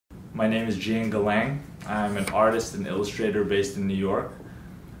My name is Gian Galang. I'm an artist and illustrator based in New York.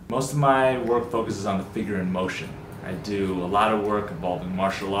 Most of my work focuses on the figure in motion. I do a lot of work involving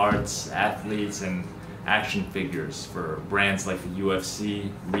martial arts, athletes, and action figures for brands like the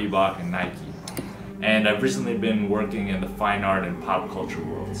UFC, Reebok, and Nike. And I've recently been working in the fine art and pop culture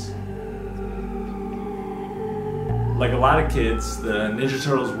worlds. Like a lot of kids, the Ninja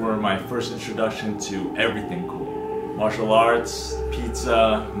Turtles were my first introduction to everything cool. Martial arts,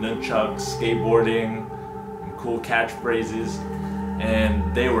 pizza, nunchucks, skateboarding, and cool catchphrases,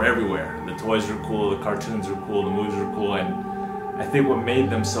 and they were everywhere. The toys were cool, the cartoons were cool, the movies were cool, and I think what made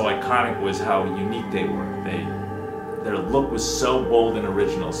them so iconic was how unique they were. Their look was so bold and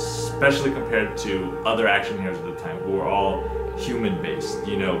original, especially compared to other action heroes at the time, who were all human-based.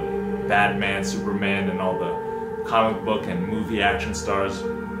 You know, Batman, Superman, and all the comic book and movie action stars.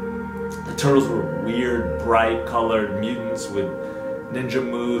 The Turtles were weird, bright colored mutants with ninja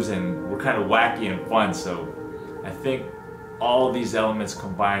moves and were kind of wacky and fun, so I think all of these elements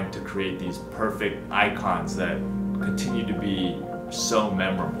combined to create these perfect icons that continue to be so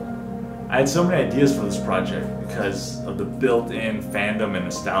memorable. I had so many ideas for this project because of the built-in fandom and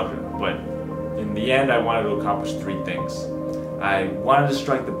nostalgia, but in the end I wanted to accomplish three things. I wanted to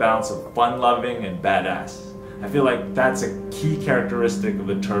strike the balance of fun-loving and badass. I feel like that's a key characteristic of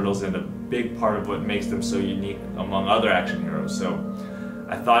the Turtles and a big part of what makes them so unique among other action heroes. So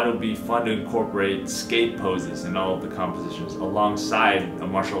I thought it would be fun to incorporate skate poses in all of the compositions alongside a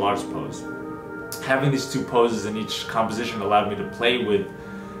martial arts pose. Having these two poses in each composition allowed me to play with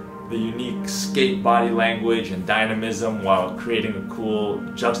the unique skate body language and dynamism while creating a cool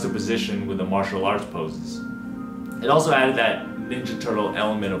juxtaposition with the martial arts poses. It also added that Ninja Turtle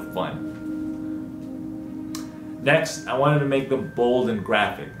element of fun. Next, I wanted to make them bold and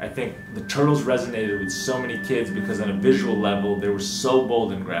graphic. I think the Turtles resonated with so many kids because on a visual level, they were so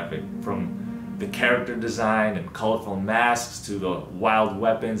bold and graphic. From the character design and colorful masks to the wild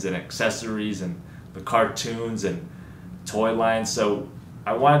weapons and accessories and the cartoons and toy lines. So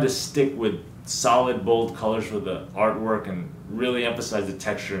I wanted to stick with solid, bold colors for the artwork and really emphasize the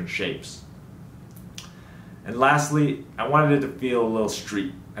texture and shapes. And lastly, I wanted it to feel a little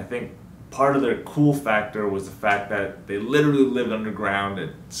street. I think part of their cool factor was the fact that they literally lived underground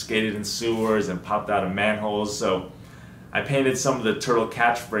and skated in sewers and popped out of manholes. So I painted some of the turtle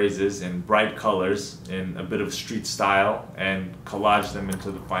catchphrases in bright colors in a bit of street style and collaged them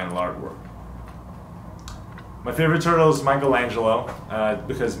into the final artwork. My favorite turtle is Michelangelo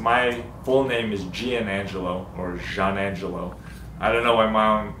because my full name is Gian Angelo or Gian Angelo. I don't know why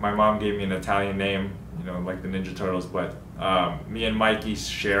my mom gave me an Italian name, you know, like the Ninja Turtles, but me and Mikey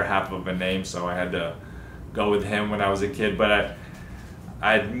share half of a name, so I had to go with him when I was a kid. But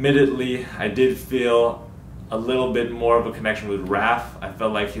I admittedly, I did feel a little bit more of a connection with Raph. I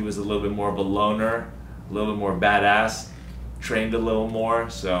felt like he was a little bit more of a loner, a little bit more badass, trained a little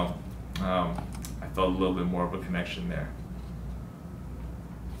more, so I felt a little bit more of a connection there.